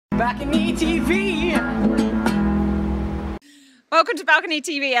BalconyTV. Welcome to Balcony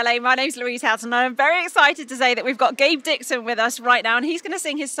TV LA. My name's Louise HOUGHTON, and I'm very excited to say that we've got Gabe Dixon with us right now, and he's going to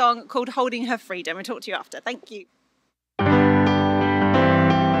sing his song called Holding Her Freedom. We'll talk to you after. Thank you.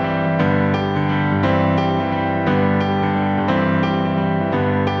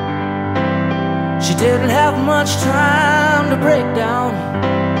 She didn't have much time to break down,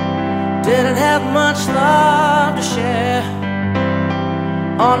 didn't have much love to share.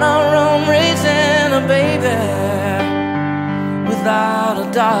 On her own raising a baby, without a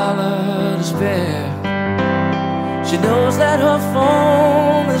dollar to spare. She knows that her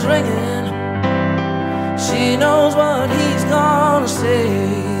phone is ringing, she knows what he's gonna say.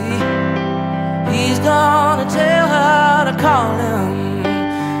 He's gonna tell her to call him,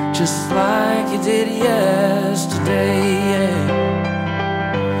 just like he did yesterday,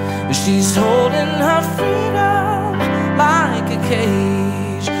 yeah. She's holding her freedom like a cage.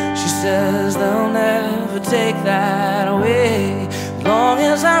 She says they'll never take that away. As long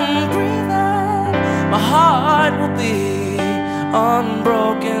as I'm breathing, my heart will be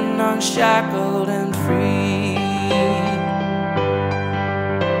unbroken, unshackled and free.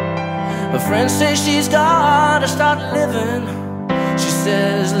 Her friends say she's gotta start living. She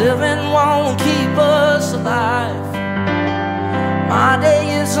says living won't keep us alive. My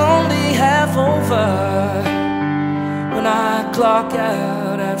day is only half over when I clock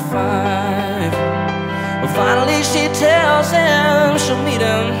out at 5. Well, finally she tells him she'll meet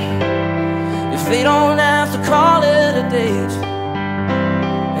him if they don't have to call it a date.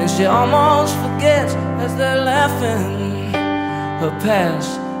 And she almost forgets as they're laughing her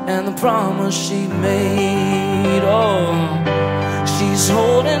past and the promise she made. Oh, she's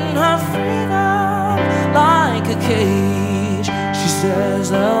holding her freedom like a cage. She says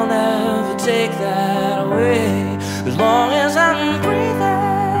they'll never take that away. As long as I'm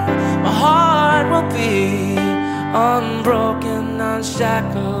breathing, my heart will be unbroken,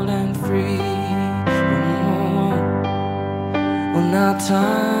 unshackled and free. Well, now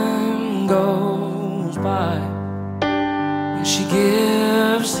time goes by and she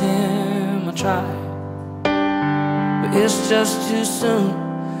gives him a try, but it's just too soon.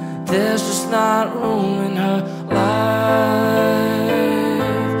 There's just not room in her life.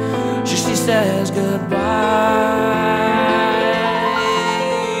 She says goodbye.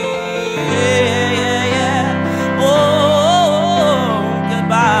 Yeah, yeah, yeah. Oh,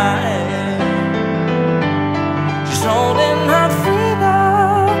 goodbye. She's holding her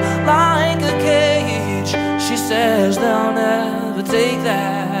freedom like a cage. She says they'll never take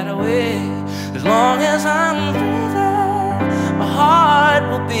that away. As long as I'm breathing, my heart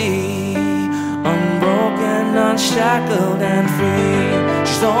will be unbroken, unshackled and free.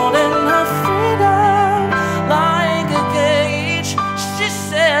 She's holding her freedom like a cage. She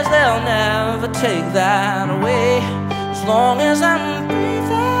says they'll never take that away. As long as I'm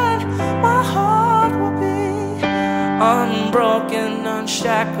breathing, my heart will be unbroken,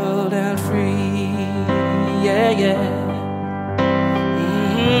 unshackled and free. Yeah, yeah.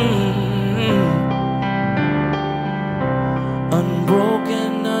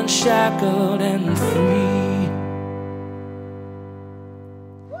 Unbroken, unshackled and free.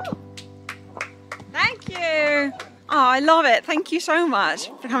 Thank you. Oh, I love it. Thank you so much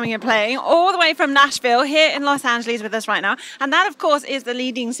for coming and playing all the way from Nashville here in Los Angeles with us right now. And that, of course, is the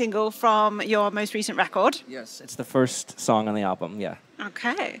leading single from your most recent record. Yes, it's the first song on the album, yeah.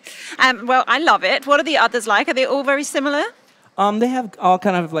 Okay. Well, I love it. What are the others like? Are they all very similar? They have all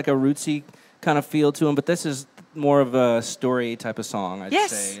kind of like a rootsy kind of feel to them, but this is more of a story type of song, I'd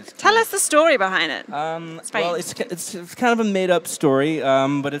say. Yes. Tell us the story behind it. Well, it's kind of a made-up story,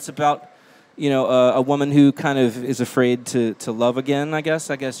 but it's about, you know, a woman who kind of is afraid to love again, I guess.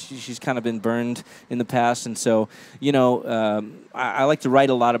 She's kind of been burned in the past, and so, you know, I like to write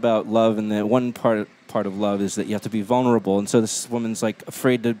a lot about love, and the one part of love is that you have to be vulnerable, and so this woman's like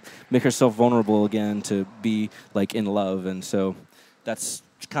afraid to make herself vulnerable again to be like in love, and so that's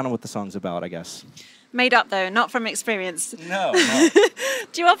kind of what the song's about, I guess. Made up, though, not from experience. No.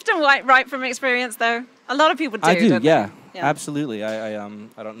 Do you often write from experience, though? A lot of people do. I do, don't yeah, they? absolutely. I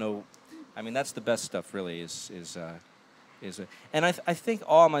don't know. I mean, that's the best stuff, really. And I think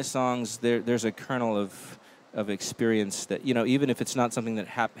all my songs there's a kernel of experience that, you know, even if it's not something that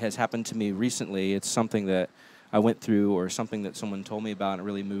has happened to me recently, it's something that I went through or something that someone told me about and it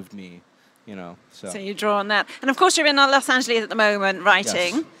really moved me, you know. So you draw on that, and of course you're in Los Angeles at the moment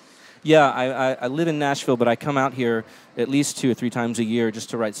writing. Yes. Yeah, I live in Nashville, but I come out here at least 2 or 3 times a year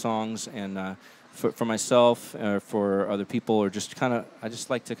just to write songs, and for myself, for other people, or just kind of, I just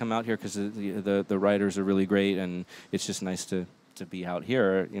like to come out here because the writers are really great, and it's just nice to to be out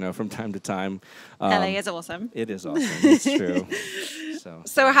here, you know, from time to time. LA is awesome. It is awesome. It's true.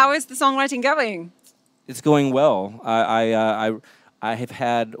 So how is the songwriting going? It's going well. I have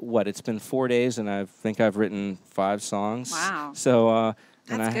had it's been 4 days, and I think I've written 5 songs. Wow. So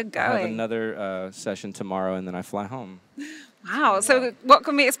that's and good I have going. another session tomorrow, and then I fly home. Wow. So what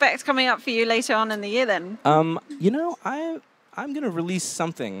can we expect coming up for you later on in the year then? You know, I'm gonna release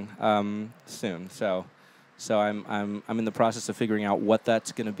something soon. So I'm in the process of figuring out what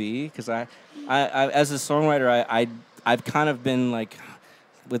that's gonna be, because I as a songwriter I've kind of been like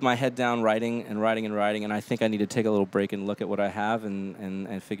with my head down writing, and I think I need to take a little break and look at what I have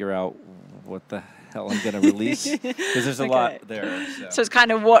and figure out what the hell I'm going to release, because there's a lot there. So it's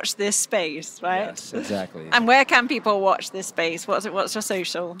kind of watch this space, right? Yes, exactly. And where can people watch this space? What's your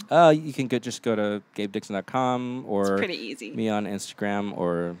social? You can just go to GabeDixon.com, or it's pretty easy. Me on Instagram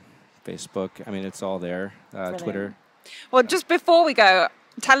or Facebook. I mean, it's all there. Twitter. Well, just before we go,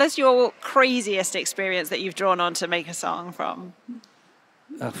 tell us your craziest experience that you've drawn on to make a song from.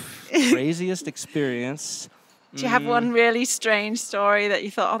 Craziest experience. Do you have one really strange story that you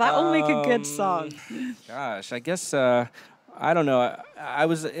thought, oh, that will make a good song? Gosh, I guess, I don't know.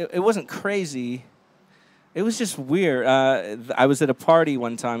 It wasn't crazy. It was just weird. I was at a party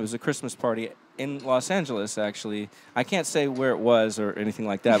one time. It was a Christmas party in Los Angeles, actually. I can't say where it was or anything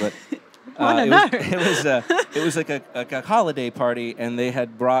like that, but it was like a holiday party, and they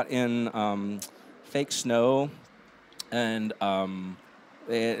had brought in fake snow, and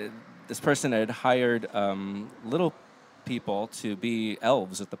this person had hired little people to be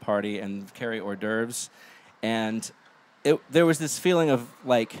elves at the party and carry hors d'oeuvres, and there was this feeling of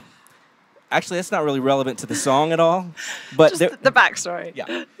like, actually that's not really relevant to the song at all, but just the backstory.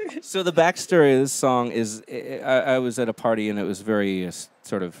 Yeah. So the backstory of this song is, I was at a party and it was very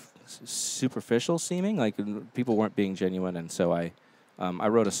sort of superficial seeming, like people weren't being genuine, and so I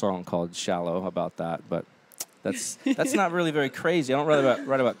wrote a song called "Shallow" about that, but. That's not really very crazy. I don't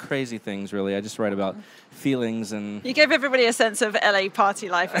write about crazy things, really. I just write about feelings and... You gave everybody a sense of LA party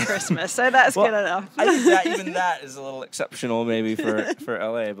life at Christmas, so that's well, good enough. I think even that is a little exceptional, maybe, for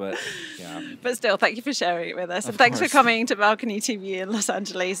LA, but yeah. But still, thank you for sharing it with us. And thanks for coming to Balcony TV in Los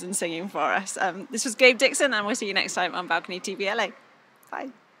Angeles and singing for us. This was Gabe Dixon, and we'll see you next time on Balcony TV LA.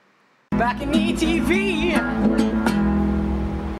 Bye. Balcony TV.